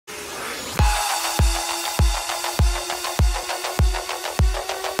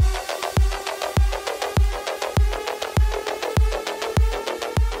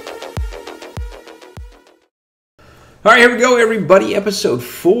All right, here we go, everybody. Episode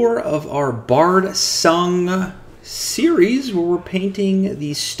 4 of our Bardsung series, where we're painting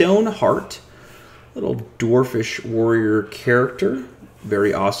the Stone Heart, little dwarfish warrior character.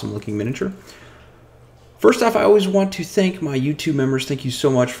 Very awesome looking miniature. First off, I always want to thank my YouTube members. Thank you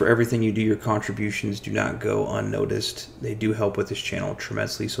so much for everything you do. Your contributions do not go unnoticed. They do help with this channel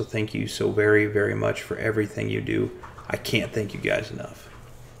tremendously, so thank you so very, very much for everything you do. I can't thank you guys enough.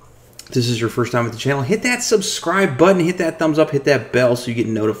 If this is your first time with the channel, hit that subscribe button, hit that thumbs up, hit that bell so you get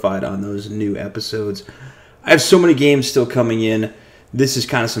notified on those new episodes. I have so many games still coming in. This is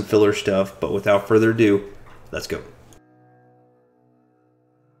kind of some filler stuff, but without further ado, let's go.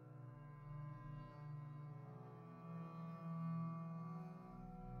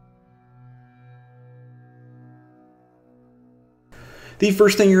 The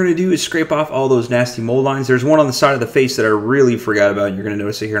first thing you're going to do is scrape off all those nasty mold lines. There's one on the side of the face that I really forgot about. You're going to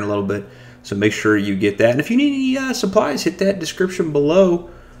notice it here in a little bit. So make sure you get that. And if you need any supplies, hit that description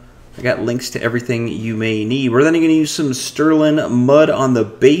below. I got links to everything you may need. We're then going to use some sterling mud on the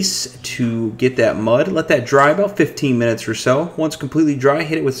base to get that mud. Let that dry about 15 minutes or so. Once completely dry,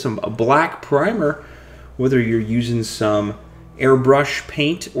 hit it with some black primer. Whether you're using some airbrush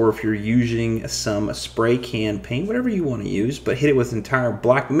paint or if you're using some spray can paint, whatever you want to use, but hit it with entire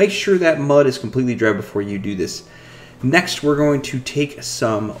black. Make sure that mud is completely dry before you do this. Next, we're going to take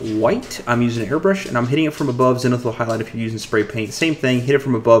some white. I'm using an airbrush and I'm hitting it from above. Zenith will highlight if you're using spray paint. Same thing, hit it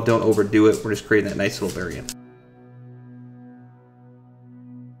from above, don't overdo it. We're just creating that nice little variant.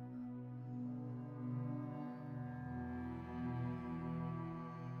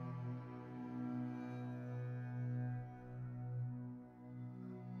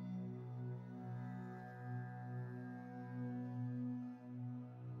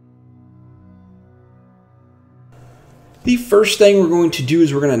 The first thing we're going to do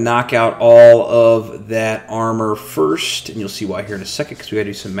is we're going to knock out all of that armor first, and you'll see why here in a second because we got to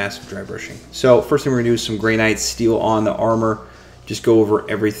do some massive dry brushing. So first thing we're going to do is some Granite Steel on the armor. Just go over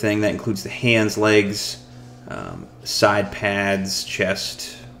everything. That includes the hands, legs, side pads,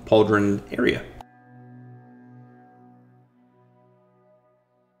 chest, pauldron area.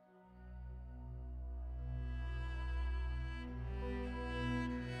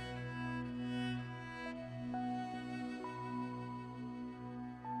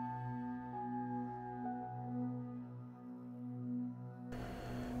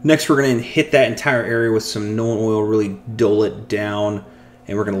 Next, we're going to hit that entire area with some Nuln Oil, really dull it down,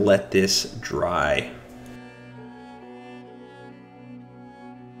 and we're going to let this dry.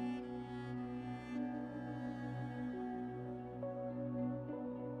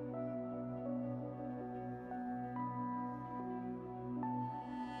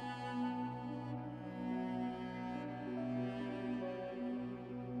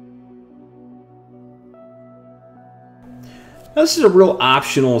 Now, this is a real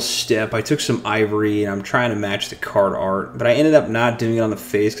optional step. I took some Ivory and I'm trying to match the card art, but I ended up not doing it on the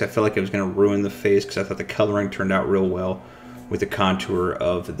face because I felt like it was going to ruin the face because I thought the coloring turned out real well with the contour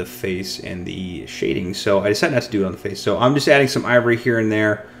of the face and the shading. So I decided not to do it on the face. So I'm just adding some Ivory here and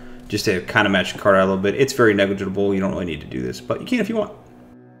there just to kind of match the card art a little bit. It's very negligible. You don't really need to do this, but you can if you want.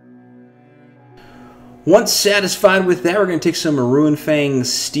 Once satisfied with that, we're going to take some Runefang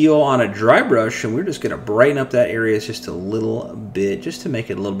steel on a dry brush, and we're just going to brighten up that area just a little bit, just to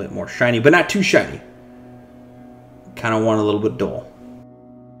make it a little bit more shiny, but not too shiny. Kind of want a little bit dull.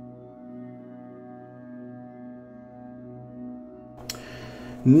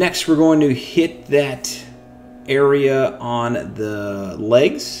 Next, we're going to hit that area on the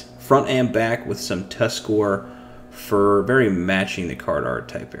legs, front and back, with some Tuskgor Fur, very matching the card art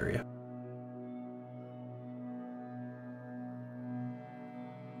type area.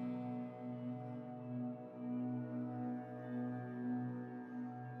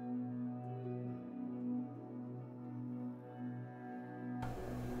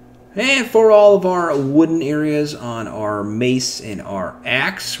 And for all of our wooden areas on our mace and our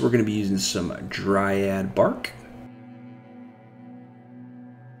axe, we're going to be using some Dryad Bark.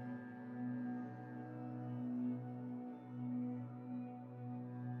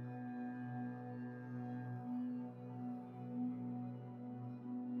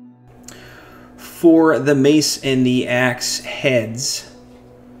 For the mace and the axe heads,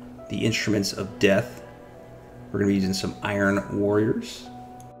 the instruments of death, we're going to be using some Iron Warriors.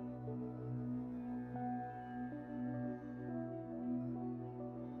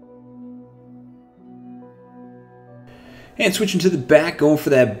 And switching to the back, going for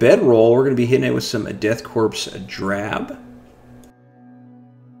that bedroll, we're going to be hitting it with some Death Korps Drab.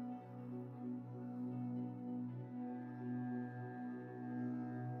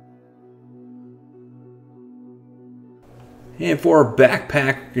 And for our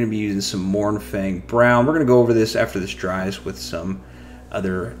backpack, we're going to be using some Mournfang Brown. We're going to go over this after this dries with some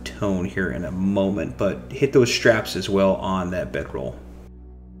other tone here in a moment, but hit those straps as well on that bedroll.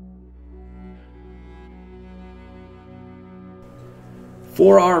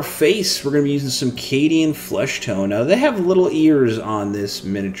 For our face, we're going to be using some Cadian Flesgtone. Now, they have little ears on this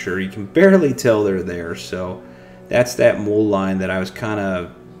miniature. You can barely tell they're there, so that's that mold line that I was kind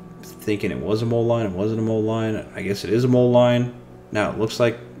of thinking it was a mold line. It wasn't a mold line. I guess it is a mold line. Now it looks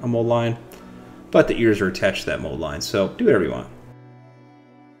like a mold line, but the ears are attached to that mold line, so do whatever you want.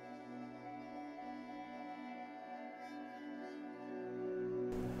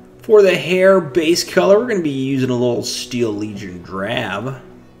 For the hair base color, we're going to be using a little Steel Legion Drab.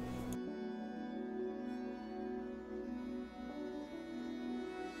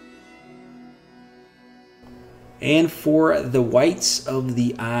 And for the whites of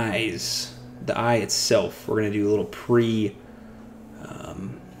the eyes, the eye itself, we're going to do a little pre-painting,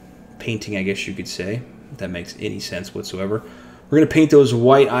 I guess you could say, if that makes any sense whatsoever. We're going to paint those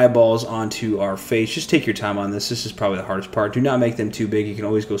white eyeballs onto our face. Just take your time on this. This is probably the hardest part. Do not make them too big. You can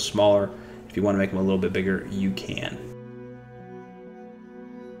always go smaller. If you want to make them a little bit bigger, you can.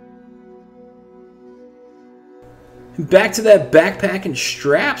 Back to that backpack and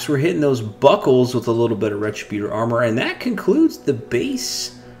straps. We're hitting those buckles with a little bit of Retributor Armour. And that concludes the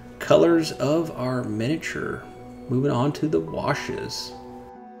base colors of our miniature. Moving on to the washes.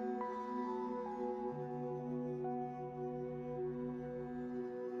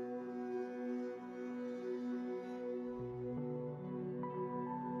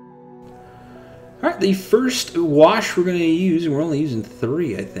 Alright, the first wash we're going to use, and we're only using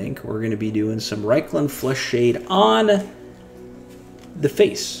 3, I think. We're going to be doing some Reikland Fleshshade on the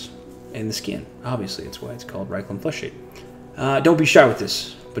face and the skin. Obviously, that's why it's called Reikland Fleshshade. Don't be shy with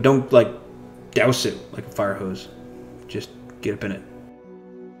this, but don't, like, douse it like a fire hose. Just get up in it.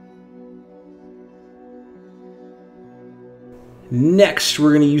 Next,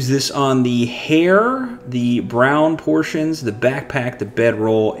 we're going to use this on the hair, the brown portions, the backpack, the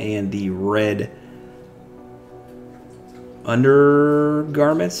bedroll, and the red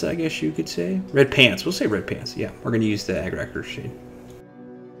undergarments, I guess you could say. Red pants. We'll say red pants. Yeah, we're going to use the Agrax Earthshade.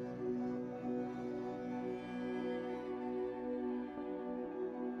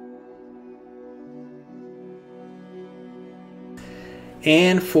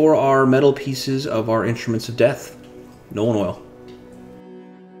 And for our metal pieces of our instruments of death, Nuln Oil.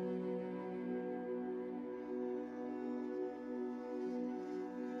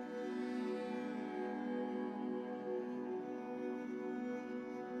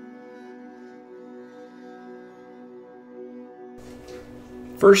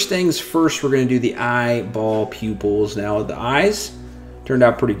 First things first, we're going to do the eyeball pupils. Now, the eyes turned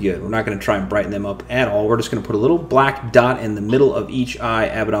out pretty good. We're not going to try and brighten them up at all. We're just going to put a little black dot in the middle of each eye.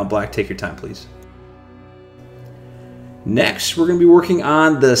 Abaddon Black, take your time, please. Next, we're going to be working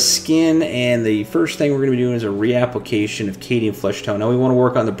on the skin, and the first thing we're going to be doing is a reapplication of Cadian Flesgtone. Now, we want to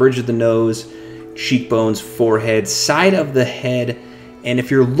work on the bridge of the nose, cheekbones, forehead, side of the head. And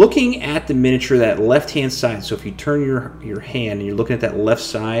if you're looking at the miniature, that left-hand side, so if you turn your hand and you're looking at that left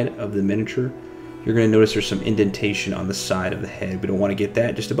side of the miniature, you're going to notice there's some indentation on the side of the head. We don't want to get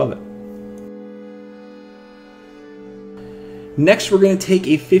that, just above it. Next, we're going to take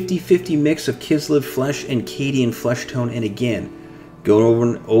a 50-50 mix of Kislev Flesh and Cadian Flesgtone, and again,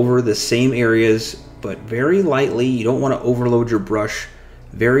 go over the same areas, but very lightly. You don't want to overload your brush.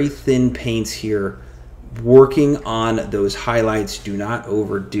 Very thin paints here. Working on those highlights, do not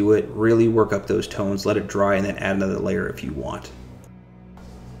overdo it. Really work up those tones, let it dry, and then add another layer if you want.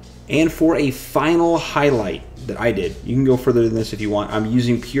 And for a final highlight that I did, you can go further than this if you want. I'm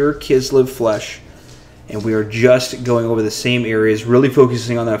using pure Kislev Flesh, and we are just going over the same areas, really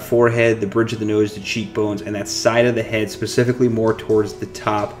focusing on that forehead, the bridge of the nose, the cheekbones, and that side of the head, specifically more towards the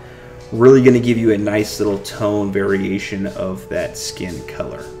top. Really going to give you a nice little tone variation of that skin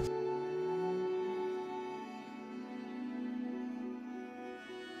color.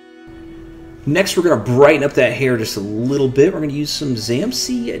 Next, we're going to brighten up that hair just a little bit. We're going to use some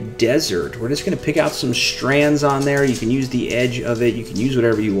Zamesi Desert. We're just going to pick out some strands on there. You can use the edge of it. You can use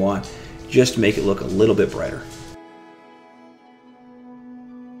whatever you want, just to make it look a little bit brighter.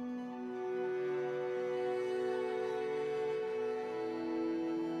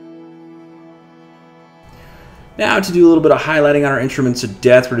 Now, to do a little bit of highlighting on our instruments of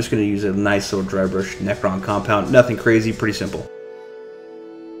death, we're just going to use a nice little dry brush Necron Compound. Nothing crazy, pretty simple.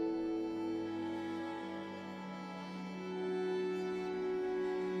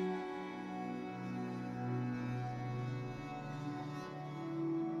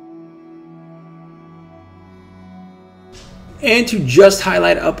 And to just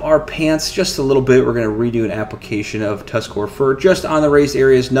highlight up our pants just a little bit, we're going to redo an application of Tuskgor Fur just on the raised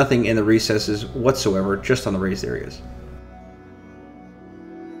areas, nothing in the recesses whatsoever, just on the raised areas.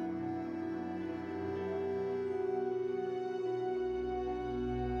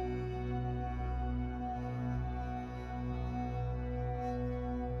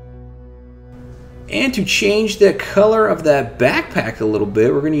 And to change the color of that backpack a little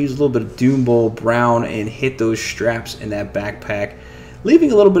bit, we're going to use a little bit of Doombull Brown and hit those straps in that backpack,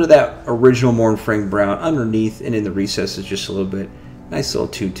 leaving a little bit of that original Mournfang Brown underneath and in the recesses just a little bit. Nice little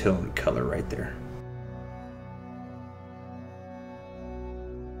two-tone color right there.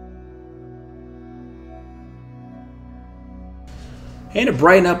 And to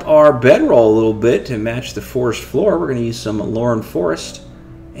brighten up our bedroll a little bit to match the forest floor, we're going to use some Loren Forest.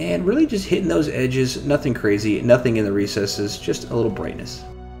 And really just hitting those edges, nothing crazy, nothing in the recesses, just a little brightness.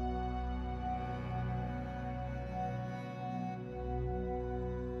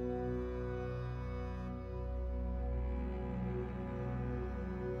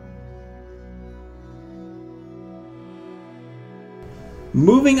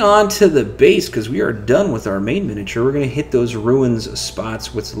 Moving on to the base, because we are done with our main miniature, we're going to hit those ruins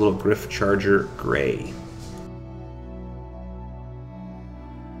spots with a little Gryph-Charger Grey.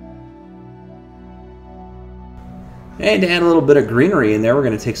 And to add a little bit of greenery in there, we're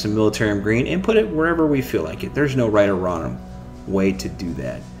going to take some Militarium Green and put it wherever we feel like it. There's no right or wrong way to do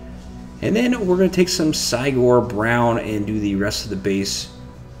that. And then we're going to take some Cygor Brown and do the rest of the base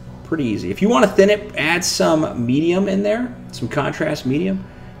pretty easy. If you want to thin it, add some medium in there, some contrast medium,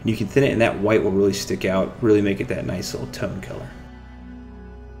 and you can thin it and that white will really stick out, really make it that nice little tone color.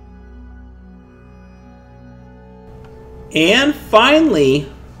 And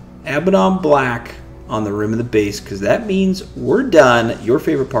finally, Abaddon Black on the rim of the base, because that means we're done. Your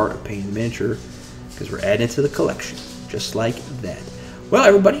favorite part of painting the miniature, because we're adding it to the collection, just like that. Well,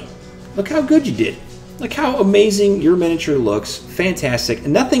 everybody, look how good you did. Look how amazing your miniature looks. Fantastic.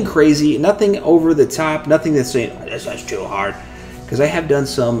 Nothing crazy, nothing over the top, nothing that's saying, oh, this is too hard. Because I have done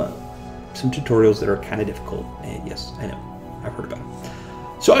some tutorials that are kind of difficult. And yes, I know. I've heard about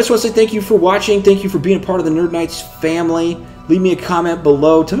them. So I just want to say thank you for watching. Thank you for being a part of the Nerd Knights family. Leave me a comment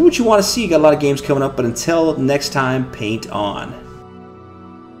below. Tell me what you want to see. Got a lot of games coming up. But until next time, paint on.